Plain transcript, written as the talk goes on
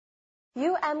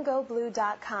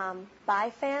UMGoBlue.com.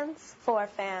 By fans, for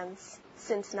fans.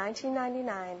 Since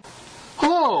 1999.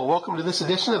 Hello, welcome to this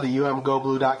edition of the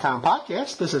UMGoBlue.com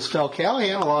podcast. This is Phil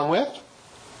Callahan along with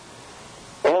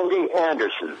Andy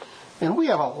Anderson. And we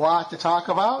have a lot to talk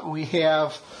about. We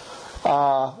have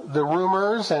the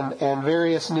rumors and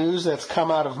various news that's come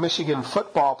out of Michigan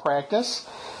football practice.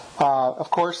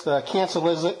 Of course, the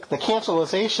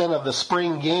cancellation of the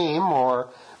spring game or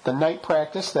the night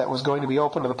practice that was going to be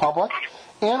open to the public.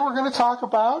 And we're going to talk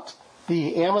about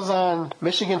the Amazon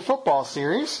Michigan football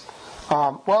series.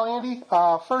 Well, Andy,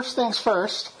 first things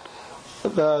first,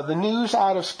 the news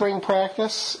out of spring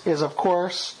practice is, of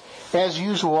course, as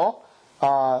usual,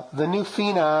 the new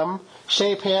phenom,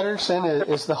 Shea Patterson,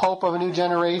 is the hope of a new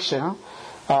generation,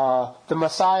 the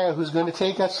Messiah who's going to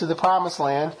take us to the promised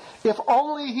land, if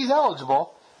only he's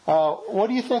eligible. What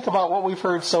do you think about what we've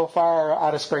heard so far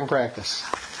out of spring practice?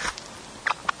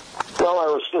 Well, I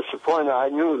was disappointed. I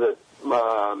knew that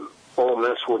Ole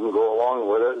Miss wouldn't go along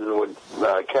with it and would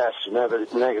cast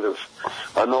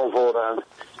a no vote on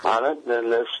it.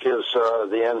 And this gives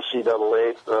the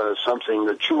NCAA something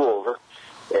to chew over.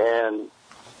 And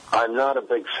I'm not a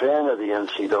big fan of the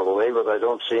NCAA, but I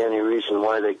don't see any reason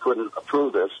why they couldn't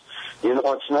approve this. You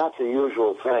know, it's not the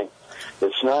usual thing.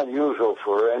 It's not usual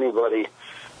for anybody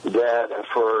that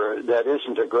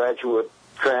isn't a graduate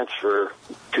transfer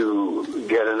to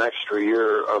get an extra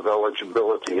year of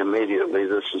eligibility immediately.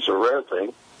 This is a rare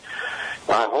thing.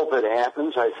 I hope it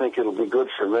happens. I think it'll be good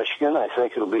for Michigan. I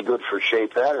think it'll be good for Shea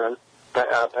Patterson.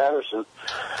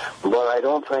 But I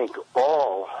don't think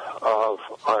all of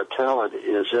our talent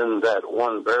is in that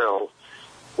one barrel.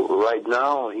 Right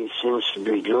now, he seems to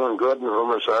be doing good, and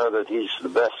rumors are that he's the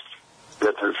best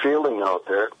that they're fielding out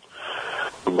there.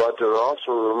 But there are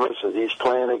also rumors that he's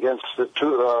playing against the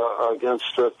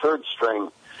third string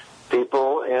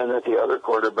people, and that the other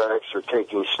quarterbacks are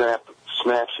taking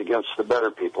snaps against the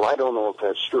better people. I don't know if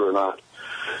that's true or not,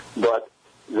 but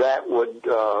that would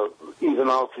even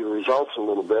out the results a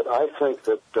little bit. I think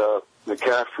that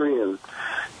McCaffrey and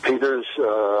Peters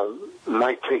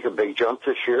might take a big jump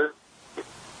this year.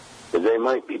 They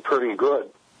might be pretty good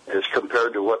as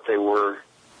compared to what they were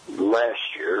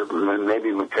last year. Maybe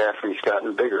McCaffrey's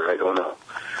gotten bigger. I don't know.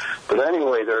 But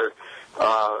anyway,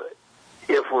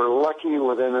 if we're lucky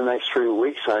within the next 3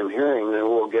 weeks, I'm hearing that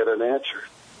we'll get an answer.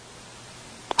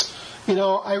 You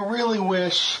know, I really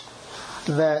wish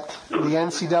that the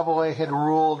NCAA had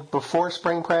ruled before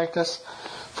spring practice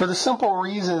for the simple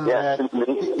reason that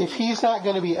if he's not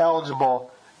going to be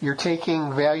eligible, you're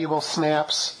taking valuable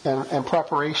snaps and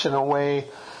preparation away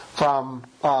from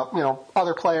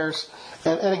other players.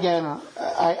 And again,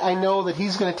 I know that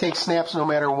he's going to take snaps no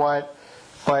matter what,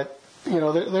 but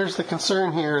there's the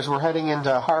concern here as we're heading into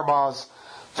Harbaugh's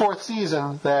fourth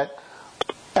season that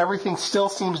everything still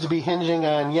seems to be hinging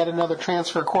on yet another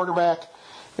transfer quarterback.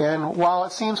 And while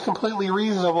it seems completely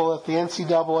reasonable that the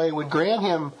NCAA would grant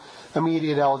him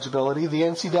immediate eligibility, the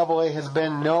NCAA has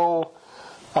been no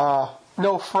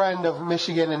friend of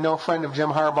Michigan and no friend of Jim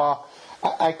Harbaugh.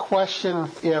 I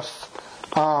question if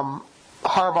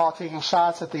Harbaugh taking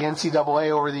shots at the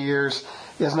NCAA over the years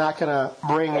is not going to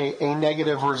bring a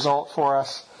negative result for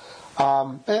us.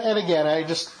 And again, I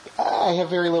have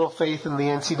very little faith in the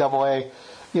NCAA.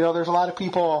 There's a lot of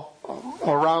people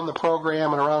around the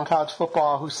program and around college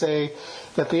football who say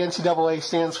that the NCAA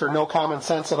stands for no common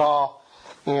sense at all.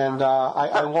 And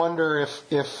I wonder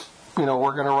if we're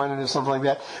going to run into something like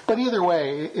that. But either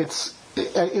way,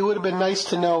 it would have been nice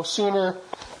to know sooner.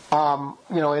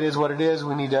 It is what it is.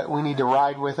 We need to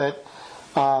ride with it.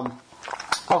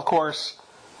 Of course,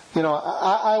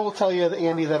 I will tell you,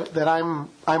 Andy, that I'm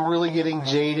really getting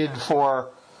jaded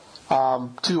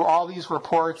to all these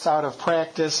reports out of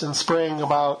practice in spring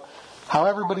about how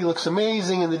everybody looks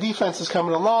amazing and the defense is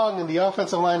coming along and the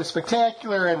offensive line is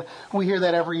spectacular, and we hear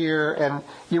that every year, and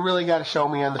you really got to show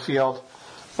me on the field.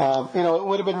 It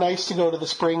would have been nice to go to the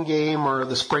spring game or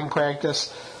the spring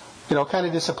practice. Kind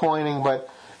of disappointing, but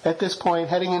at this point,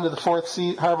 heading into the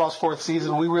Harbaugh's fourth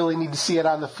season, we really need to see it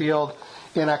on the field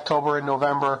in October and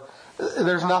November.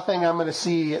 There's nothing I'm going to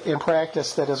see in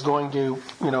practice that is going to,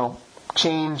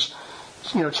 change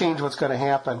what's going to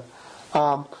happen.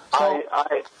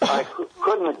 I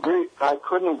couldn't agree. I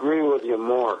couldn't agree with you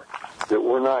more that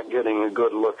we're not getting a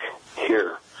good look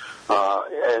here.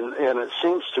 And it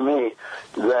seems to me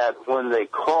that when they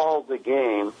called the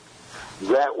game,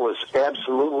 that was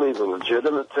absolutely the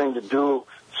legitimate thing to do.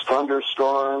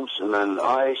 Thunderstorms and then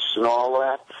ice and all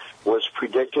that was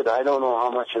predicted. I don't know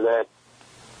how much of that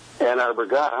Ann Arbor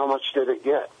got. How much did it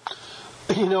get?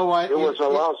 You know what? It was a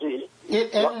lousy.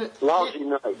 It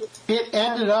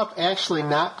ended up actually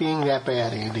not being that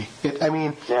bad, Andy.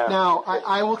 Now,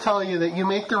 I will tell you that you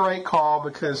make the right call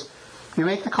because you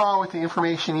make the call with the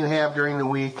information you have during the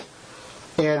week.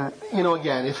 And,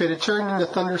 again, if it had turned into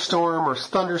thunderstorm or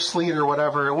thunder sleet or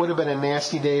whatever, it would have been a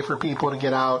nasty day for people to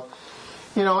get out.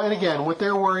 And again, what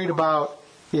they're worried about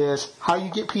is how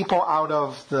you get people out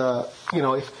of the,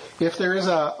 if there is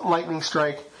a lightning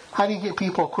strike, how do you get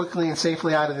people quickly and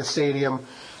safely out of the stadium?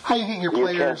 How you get your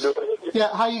players,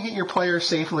 how you get your players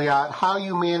safely out, how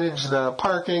you manage the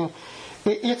parking.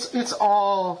 It's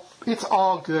all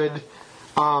good.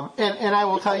 And I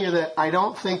will tell you that I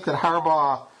don't think the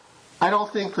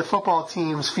football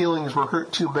team's feelings were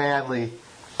hurt too badly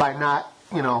by not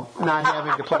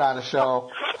having to put on a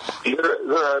show.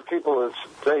 There are people that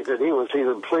think that he was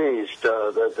even pleased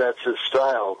that that's his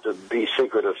style, to be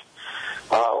secretive.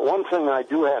 One thing I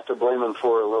do have to blame him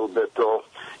for a little bit, though,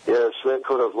 is they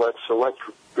could have let select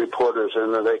reporters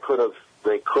in, and they could have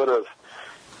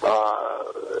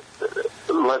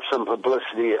let some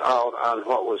publicity out on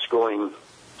what was going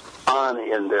on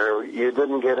in there. You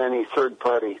didn't get any third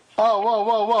party.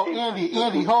 Whoa,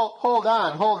 Andy, hold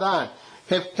on.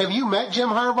 Have you met Jim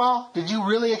Harbaugh? Did you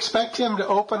really expect him to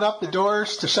open up the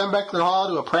doors to Schembechler Hall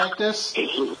to a practice?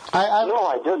 No,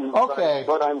 I didn't. Okay.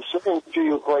 But I'm saying to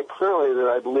you quite clearly that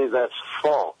I believe that's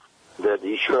false, that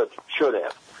he should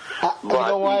have.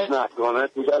 But he's not going to.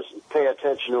 He doesn't pay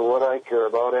attention to what I care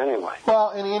about anyway. Well,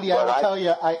 and Andy, I will tell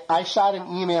you, I shot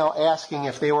an email asking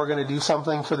if they were going to do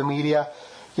something for the media,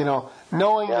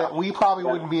 knowing that we probably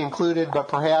wouldn't be included, but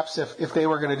perhaps if they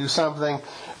were going to do something.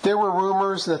 There were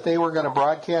rumors that they were going to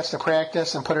broadcast a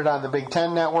practice and put it on the Big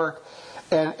Ten Network.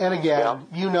 And again,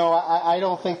 I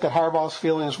don't think that Harbaugh's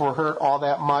feelings were hurt all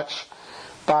that much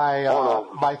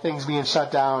by things being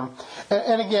shut down.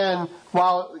 And again,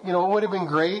 while it would have been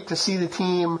great to see the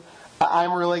team,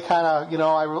 I'm really kind of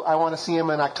I want to see them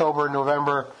in October and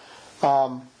November.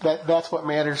 That's what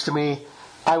matters to me.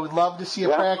 I would love to see a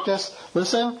practice.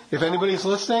 Listen, if anybody's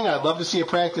listening, I'd love to see a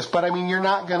practice. But you're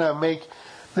not going to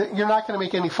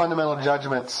make any fundamental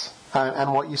judgments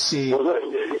on what you see. Well,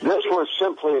 this was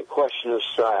simply a question of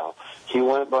style. He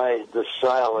went by the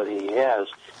style that he has,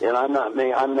 and I'm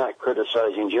not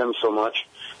criticizing Jim so much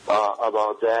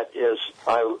about that.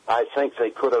 I think they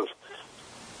could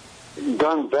have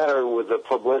done better with the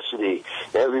publicity.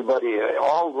 Everybody,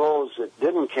 all those that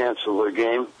didn't cancel their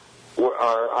game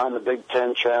are on the Big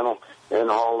Ten channel,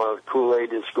 and all the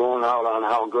Kool-Aid is going out on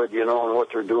how good, and what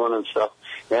they're doing and stuff.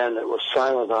 And it was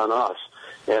silent on us.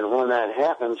 And when that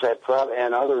happens,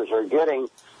 and others are getting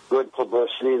good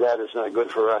publicity, that is not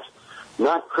good for us.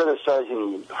 Not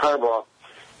criticizing Harbaugh.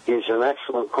 He's an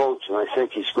excellent coach, and I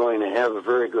think he's going to have a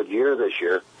very good year this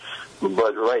year.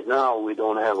 But right now, we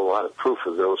don't have a lot of proof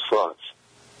of those thoughts.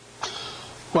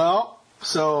 Well,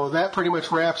 so that pretty much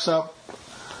wraps up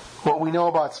what we know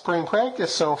about spring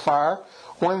practice so far.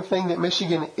 One thing that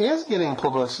Michigan is getting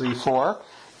publicity for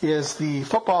is the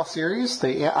football series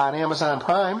on Amazon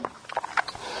Prime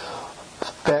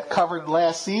that covered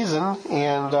last season.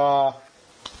 And,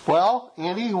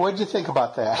 Andy, what did you think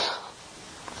about that?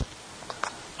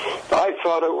 I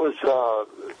thought it was,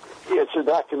 it's a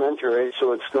documentary,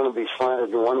 so it's going to be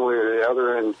slanted one way or the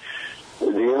other. And the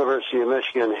University of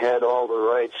Michigan had all the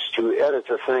rights to edit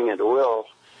the thing at will.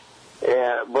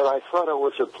 But I thought it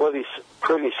was a pretty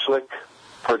slick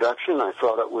production. I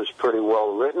thought it was pretty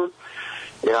well written.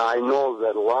 Yeah, I know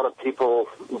that a lot of people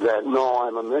that know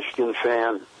I'm a Michigan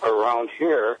fan around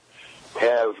here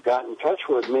have got in touch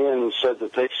with me and said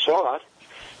that they saw it.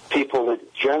 People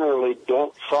that generally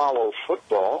don't follow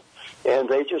football, and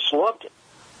they just loved it.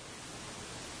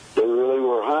 They really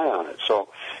were high on it. So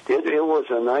it was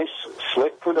a nice,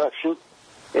 slick production,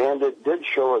 and it did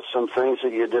show us some things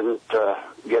that you didn't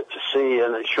get to see,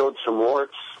 and it showed some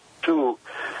warts, too,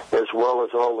 as well as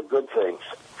all the good things.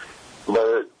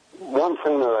 But one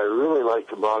thing that I really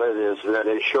liked about it is that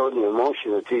it showed the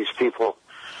emotion that these people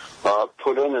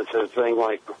put into the thing,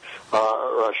 like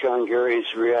Rashawn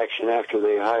Gary's reaction after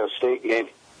the Ohio State game,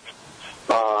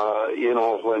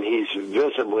 when he's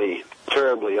visibly,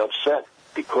 terribly upset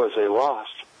because they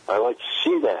lost. I like to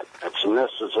see that. That's a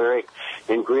necessary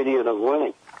ingredient of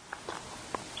winning.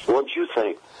 What do you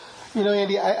think?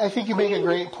 Andy, I think you make a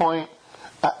great point.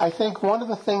 I think one of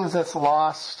the things that's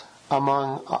lost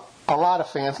among a lot of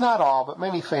fans, not all, but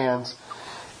many fans,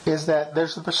 is that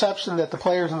there's the perception that the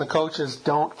players and the coaches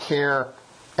don't care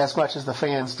as much as the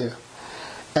fans do.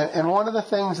 And one of the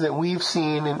things that we've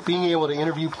seen in being able to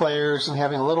interview players and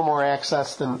having a little more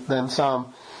access than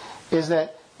some is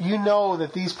that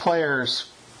that these players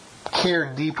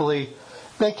care deeply.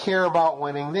 they care about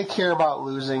winning. They care about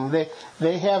losing. They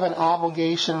have an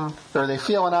obligation, or they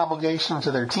feel an obligation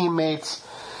to their teammates.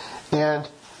 And,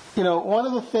 one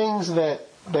of the things that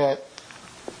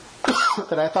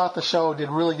I thought the show did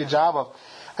a really good job of,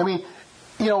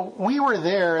 we were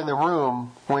there in the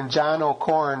room when John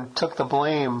O'Korn took the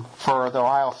blame for the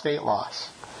Ohio State loss.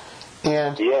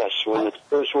 And yes, when the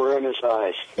tears were in his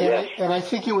eyes. Yes. And I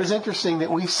think it was interesting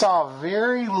that we saw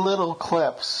very little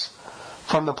clips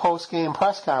from the post-game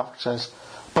press conferences,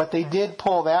 but they did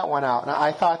pull that one out. And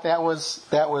I thought that was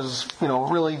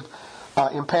really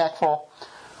impactful.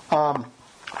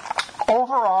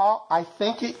 Overall, I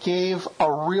think it gave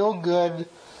a real good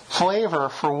flavor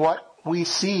for what we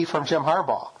see from Jim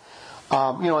Harbaugh.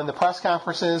 In the press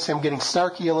conferences, him getting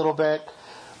snarky a little bit.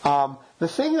 The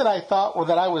thing that I thought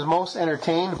that I was most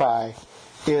entertained by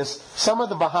is some of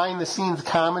the behind-the-scenes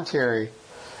commentary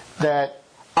that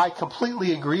I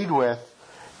completely agreed with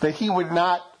that he would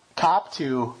not cop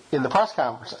to in the press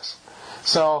conferences.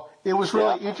 So it was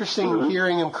really interesting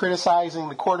hearing him criticizing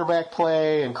the quarterback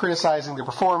play and criticizing the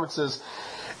performances.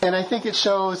 And I think it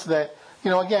shows that,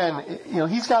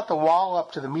 he's got the wall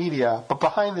up to the media, but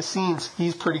behind the scenes,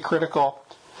 he's pretty critical.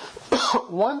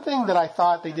 One thing that I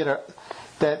thought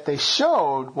that they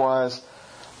showed was,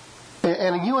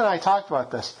 and you and I talked about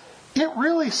this, it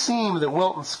really seemed that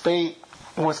Wilton Speight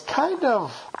was kind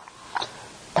of,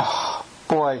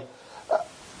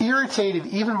 irritated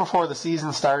even before the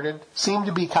season started. Seemed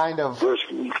to be kind of. There's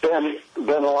been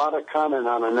a lot of comment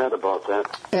on the net about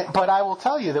that. But I will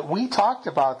tell you that we talked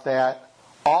about that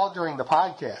all during the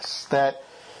podcast. That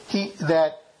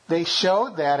they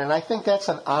showed that, and I think that's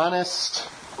an honest,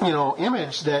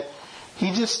 image that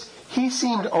he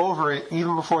seemed over it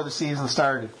even before the season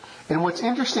started. And what's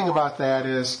interesting about that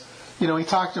is, he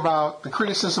talked about the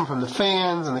criticism from the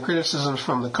fans and the criticisms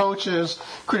from the coaches,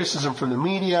 criticism from the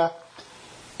media,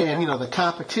 and, the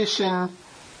competition.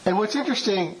 And what's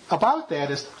interesting about that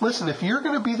is, listen, if you're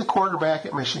going to be the quarterback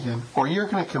at Michigan, or you're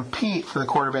going to compete for the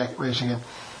quarterback at Michigan,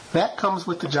 that comes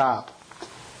with the job.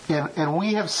 And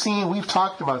we've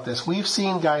talked about this. We've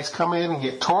seen guys come in and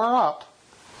get tore up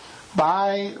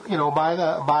by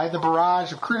the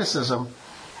barrage of criticism.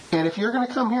 And if you're going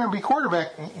to come here and be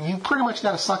quarterback, you pretty much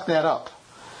got to suck that up.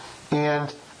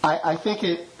 And I think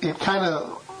it kind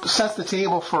of sets the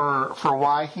table for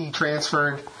why he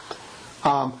transferred.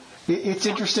 It's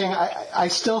interesting. I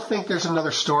still think there's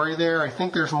another story there. I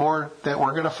think there's more that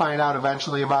we're going to find out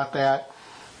eventually about that.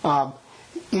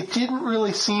 It didn't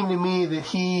really seem to me that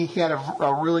he had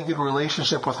a really good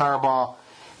relationship with Harbaugh.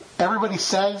 Everybody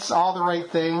says all the right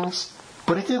things,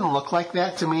 but it didn't look like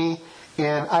that to me.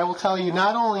 And I will tell you,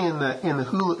 not only in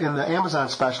the Amazon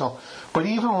special, but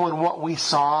even when what we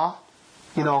saw,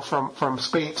 from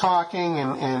Speight talking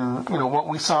and what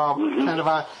we saw kind of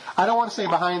on, I don't want to say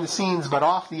behind the scenes, but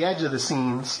off the edge of the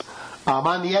scenes,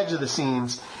 on the edge of the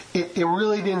scenes, it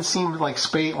really didn't seem like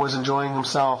Speight was enjoying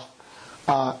himself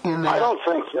in that.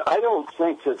 I don't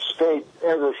think that Speight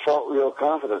ever felt real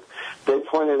confident. They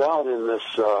pointed out in this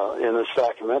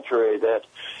documentary that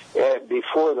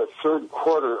before the third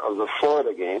quarter of the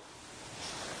Florida game,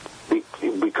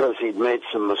 because he'd made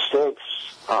some mistakes,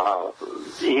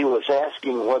 he was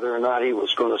asking whether or not he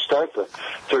was going to start the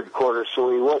third quarter,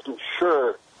 so he wasn't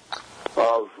sure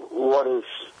of what his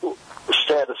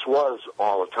status was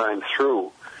all the time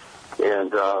through.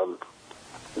 And, I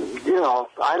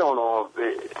don't know.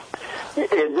 It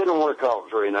didn't work out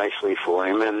very nicely for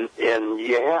him. And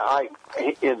I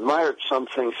admired some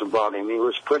things about him. He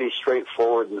was pretty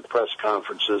straightforward in the press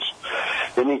conferences.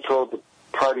 Then he told the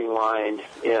party line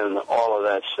and all of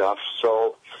that stuff.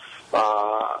 So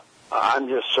I'm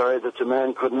just sorry that the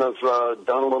man couldn't have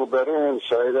done a little better, and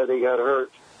sorry that he got hurt.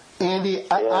 Andy,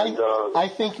 I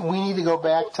think we need to go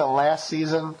back to last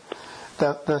season,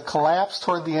 the collapse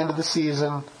toward the end of the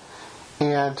season,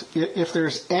 and if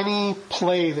there's any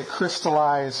play that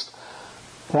crystallized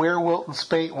where Wilton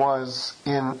Speight was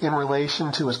in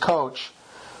relation to his coach,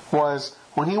 was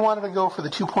when he wanted to go for the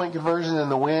 2-point conversion in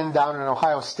the win down in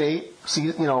Ohio State,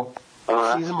 season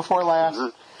before last,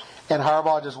 and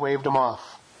Harbaugh just waved him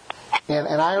off. And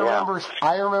I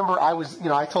remember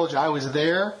I told you I was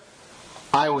there.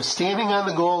 I was standing on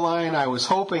the goal line. I was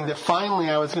hoping that finally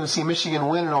I was going to see Michigan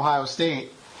win in Ohio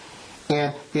State.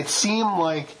 And it seemed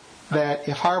like that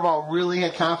if Harbaugh really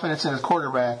had confidence in his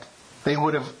quarterback, they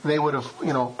would have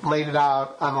laid it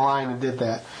out on the line and did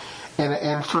that.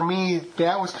 And for me,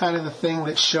 that was kind of the thing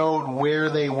that showed where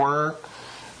they were,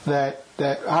 that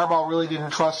Harbaugh really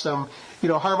didn't trust them.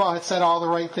 Harbaugh had said all the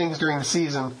right things during the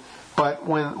season, but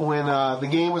when the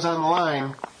game was on the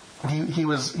line, he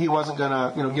wasn't going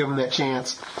to give him that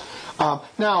chance.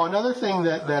 Now, another thing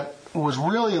that was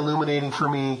really illuminating for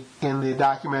me in the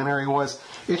documentary was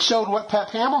it showed what Pep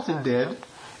Hamilton did,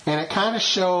 and it kind of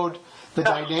showed the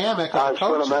dynamic of the coaches. I was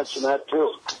going to mention that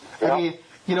too. Yeah. I mean,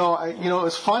 it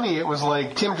was funny. It was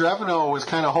like Tim Drevno was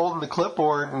kind of holding the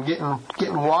clipboard and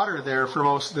getting water there for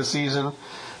most of the season.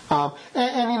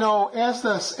 As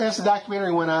the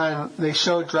documentary went on, they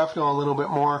showed Drevno a little bit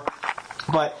more,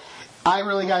 but I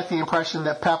really got the impression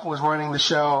that Pep was running the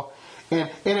show, and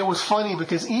it was funny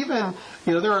because even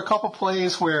there were a couple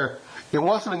plays where it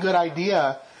wasn't a good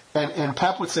idea, and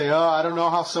Pep would say, "Oh, I don't know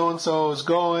how so and so is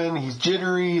going. He's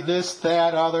jittery, this,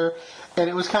 that, other," and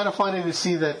it was kind of funny to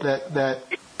see that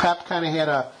Pep kind of had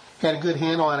a good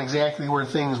handle on exactly where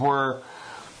things were.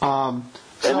 And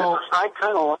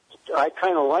I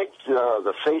kind of liked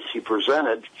the face he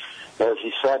presented as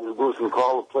he sat in the booth and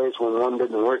called the plays. When one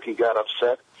didn't work, he got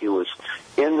upset. He was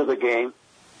into the game.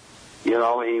 He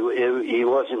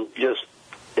wasn't just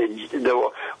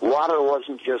the water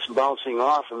wasn't just bouncing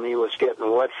off him. He was getting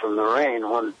wet from the rain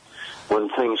when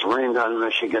things rained on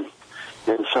Michigan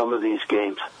in some of these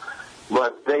games.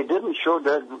 But they didn't show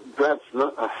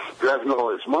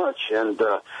Drevno as much,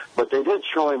 but they did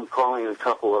show him calling a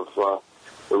couple of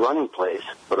the running plays.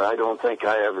 But I don't think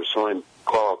I ever saw him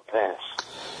call a pass.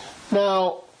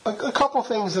 Now, a couple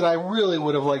things that I really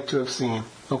would have liked to have seen.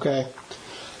 Okay,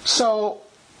 so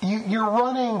you're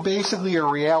running basically a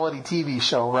reality TV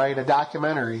show, right? A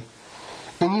documentary,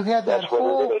 and you had that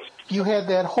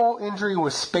whole injury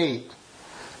with Spate,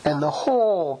 and the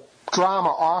whole drama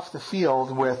off the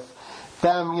field with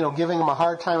them, giving him a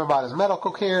hard time about his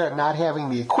medical care and not having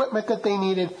the equipment that they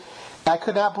needed. I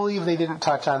could not believe they didn't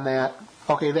touch on that.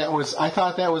 Okay, I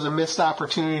thought that was a missed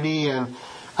opportunity, and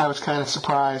I was kind of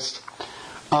surprised.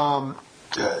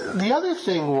 The other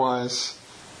thing was,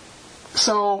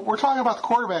 so we're talking about the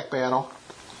quarterback battle,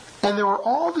 and there were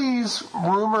all these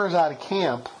rumors out of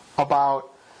camp about,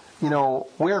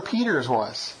 where Peters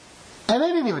was. And they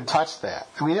didn't even touch that.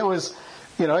 I mean, it was,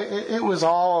 it was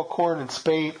all Corn and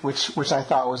Spate, which I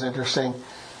thought was interesting.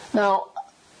 Now,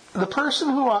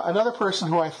 another person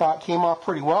who I thought came off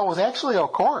pretty well was actually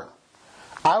O'Korn.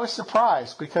 I was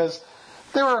surprised because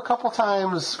there were a couple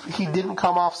times he didn't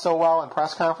come off so well in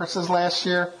press conferences last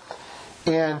year,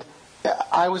 and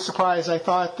I was surprised. I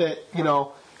thought that,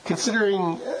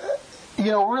 considering,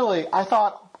 really, I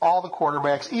thought all the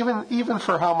quarterbacks, even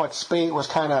for how much Spate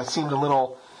seemed a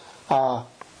little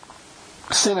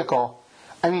cynical.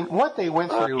 I mean, what they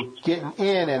went through getting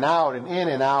in and out and in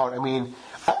and out. I mean,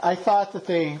 I thought that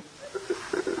they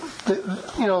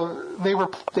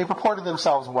reported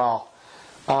themselves well.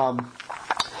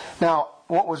 Now,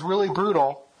 what was really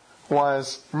brutal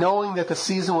was knowing that the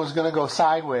season was going to go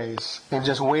sideways and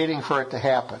just waiting for it to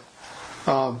happen.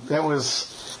 It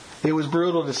was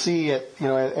brutal to see it,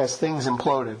 as things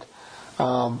imploded.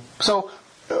 So,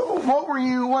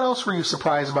 what else were you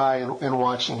surprised by in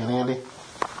watching it, Andy?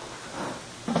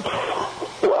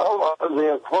 Well,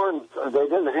 they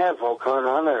didn't have O'Korn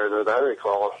on there that I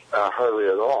recall hardly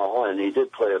at all, and he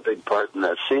did play a big part in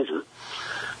that season.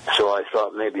 So I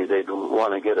thought maybe they'd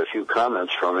want to get a few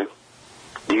comments from him.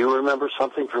 Do you remember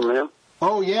something from him?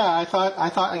 Oh yeah, I thought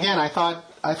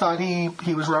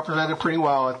he was represented pretty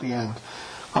well at the end.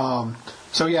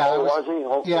 So yeah, was he?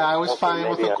 Hopefully, I was fine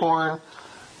with the Corn.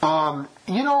 One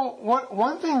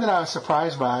thing that I was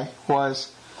surprised by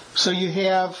was, so you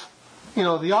have,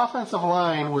 the offensive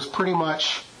line was pretty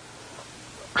much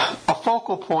a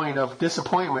focal point of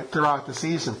disappointment throughout the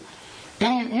season.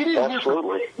 And you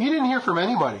didn't hear from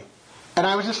anybody. And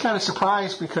I was just kind of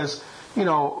surprised because, in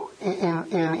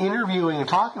interviewing and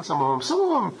talking to some of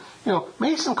them,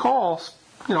 Mason Cole,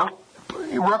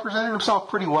 represented himself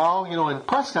pretty well, in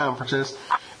press conferences,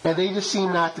 and they just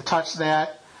seemed not to touch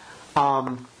that.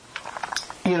 I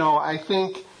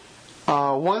think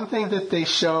one thing that they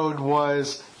showed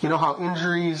was, how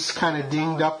injuries kind of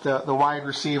dinged up the wide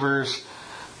receivers.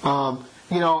 And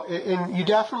you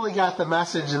definitely got the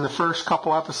message in the first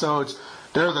couple episodes.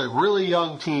 They're the really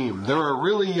young team. They're a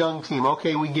really young team.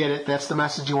 Okay, we get it. That's the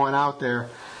message you want out there.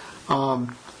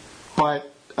 But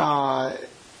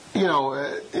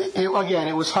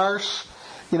it was harsh.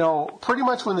 Pretty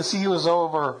much when the season was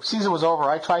over,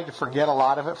 I tried to forget a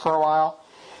lot of it for a while.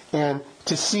 And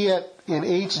to see it in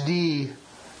HD,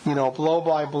 blow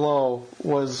by blow,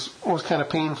 was kind of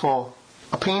painful.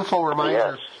 A painful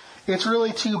reminder. Yes. It's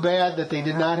really too bad that they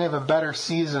did not have a better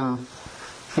season,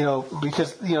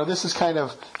 because, this is kind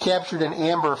of captured in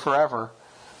amber forever.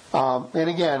 And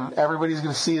again, everybody's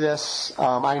going to see this.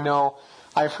 I know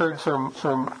I've heard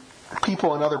from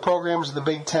people in other programs in the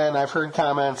Big Ten. I've heard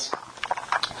comments.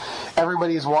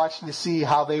 Everybody is watching to see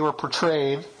how they were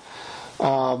portrayed.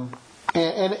 And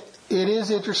it is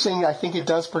interesting. I think it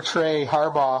does portray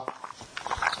Harbaugh,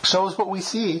 shows what we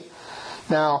see.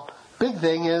 Now, big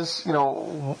thing is,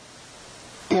 I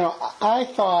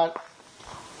thought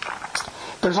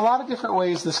there's a lot of different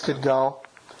ways this could go.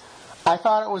 I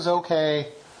thought it was okay.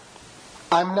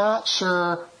 I'm not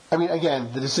sure. I mean,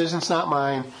 again, the decision's not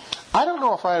mine. I don't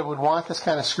know if I would want this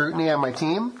kind of scrutiny on my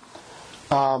team.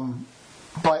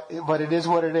 But it is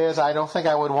what it is. I don't think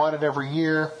I would want it every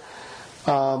year.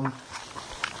 I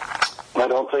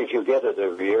don't think you get it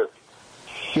every year.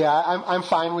 Yeah, I'm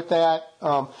fine with that.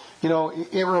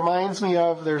 It reminds me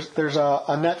of there's a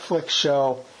Netflix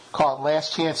show called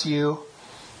Last Chance U,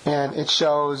 and it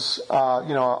shows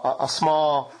a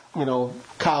small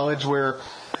college where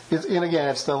it's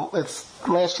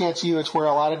Last Chance U. It's where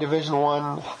a lot of Division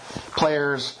I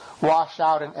players wash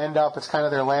out and end up. It's kind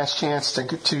of their last chance to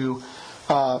go to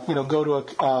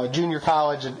a junior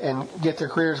college and get their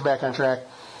careers back on track.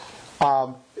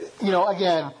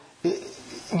 Again,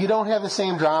 you don't have the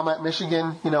same drama at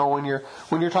Michigan. When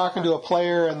you're talking to a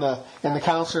player and the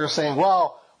counselor is saying,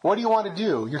 "Well, what do you want to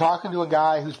do?" You're talking to a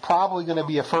guy who's probably going to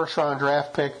be a first-round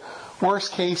draft pick.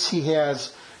 Worst case, he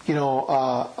has an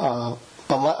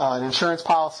insurance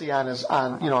policy on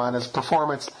his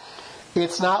performance.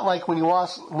 It's not like when you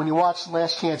watch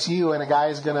Last Chance U and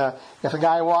if a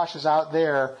guy washes out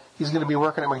there, he's going to be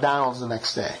working at McDonald's the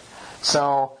next day.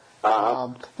 So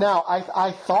now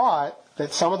I thought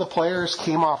that some of the players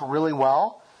came off really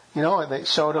well. They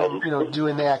showed them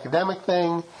doing the academic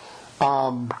thing.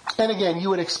 And again, you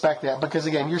would expect that because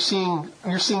again, you're seeing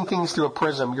things through a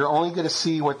prism. You're only going to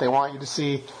see what they want you to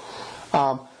see.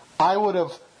 I would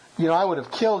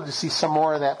have killed to see some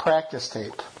more of that practice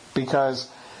tape because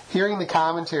hearing the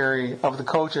commentary of the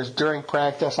coaches during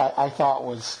practice, I thought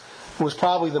was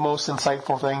probably the most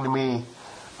insightful thing to me.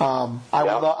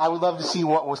 I would love to see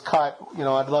what was cut.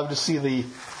 I'd love to see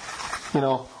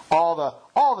all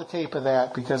the tape of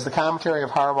that because the commentary of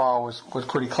Harbaugh was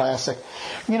pretty classic.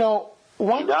 Don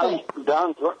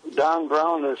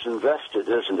Brown is invested,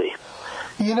 isn't he?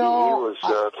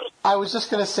 I was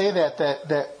just going to say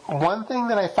that one thing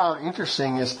that I found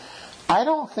interesting is I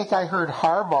don't think I heard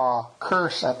Harbaugh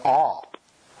curse at all.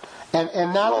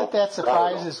 And not that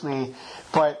surprises me,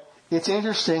 but it's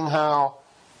interesting how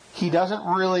he doesn't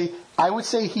really, I would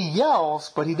say he yells,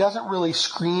 but he doesn't really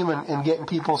scream and get in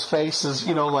people's faces,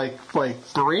 like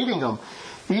berating them.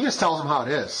 He just tells them how it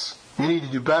is. You need to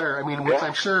do better. I mean, which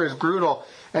I'm sure is brutal.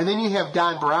 And then you have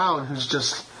Don Brown, who's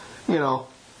just,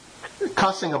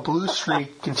 cussing a blue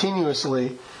streak continuously.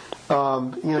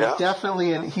 He's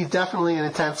definitely an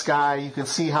intense guy. You can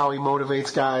see how he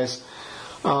motivates guys.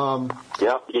 You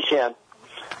can.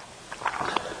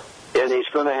 And he's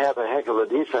going to have a heck of a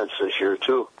defense this year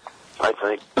too. I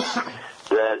think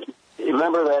that.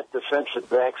 Remember that defensive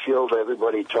backfield?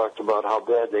 Everybody talked about how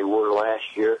bad they were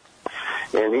last year,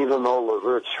 and even though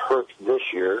Levert's hurt this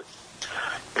year,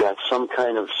 got some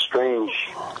kind of strange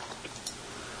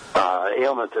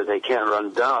ailment that they can't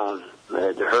run down.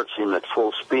 It hurts him at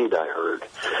full speed, I heard.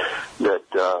 That,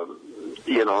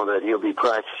 that he'll be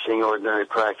practicing ordinary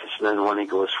practice, and then when he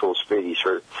goes full speed, he's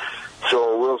hurt.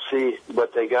 So we'll see.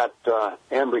 But they got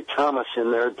Ambry Thomas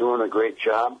in there doing a great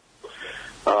job.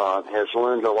 Has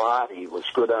learned a lot. He was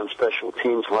good on special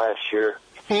teams last year.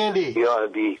 Andy. He ought to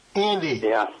be. Andy.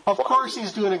 Yeah. Of course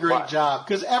he's doing a great job,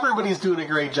 because everybody's doing a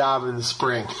great job in the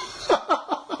spring.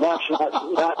 That's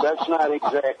not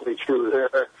exactly true.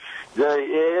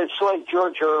 It's like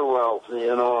George Orwell,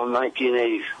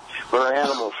 1980, or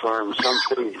Animal Farm.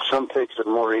 Some pigs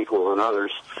are more equal than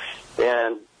others,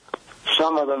 and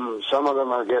some of them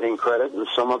are getting credit, and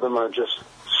some of them are just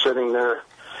sitting there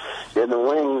in the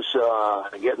wings,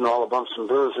 getting all the bumps and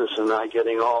bruises, and not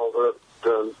getting all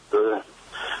the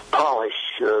polish,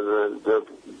 the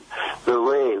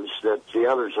raves that the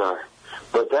others are.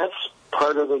 But that's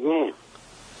part of the game.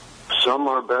 Some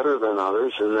are better than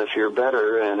others, and if you're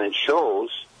better and it shows,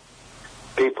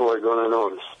 people are going to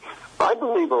notice. I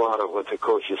believe a lot of what the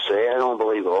coaches say. I don't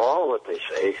believe all what they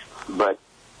say, but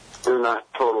they're not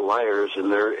total liars,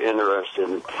 and they're interested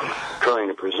in trying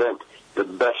to present the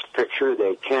best picture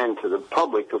they can to the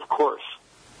public, of course.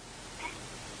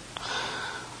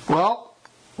 Well,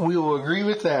 we will agree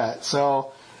with that.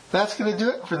 So that's going to do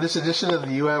it for this edition of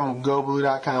the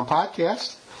UMGoBlue.com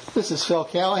podcast. This is Phil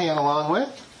Callahan along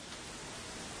with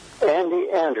Andy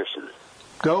Anderson.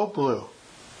 Go Blue.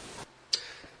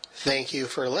 Thank you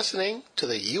for listening to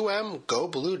the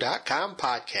UMGoBlue.com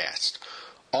podcast.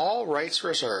 All rights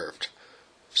reserved.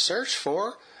 Search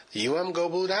for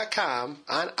UMGoBlue.com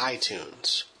on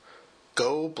iTunes.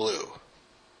 Go Blue.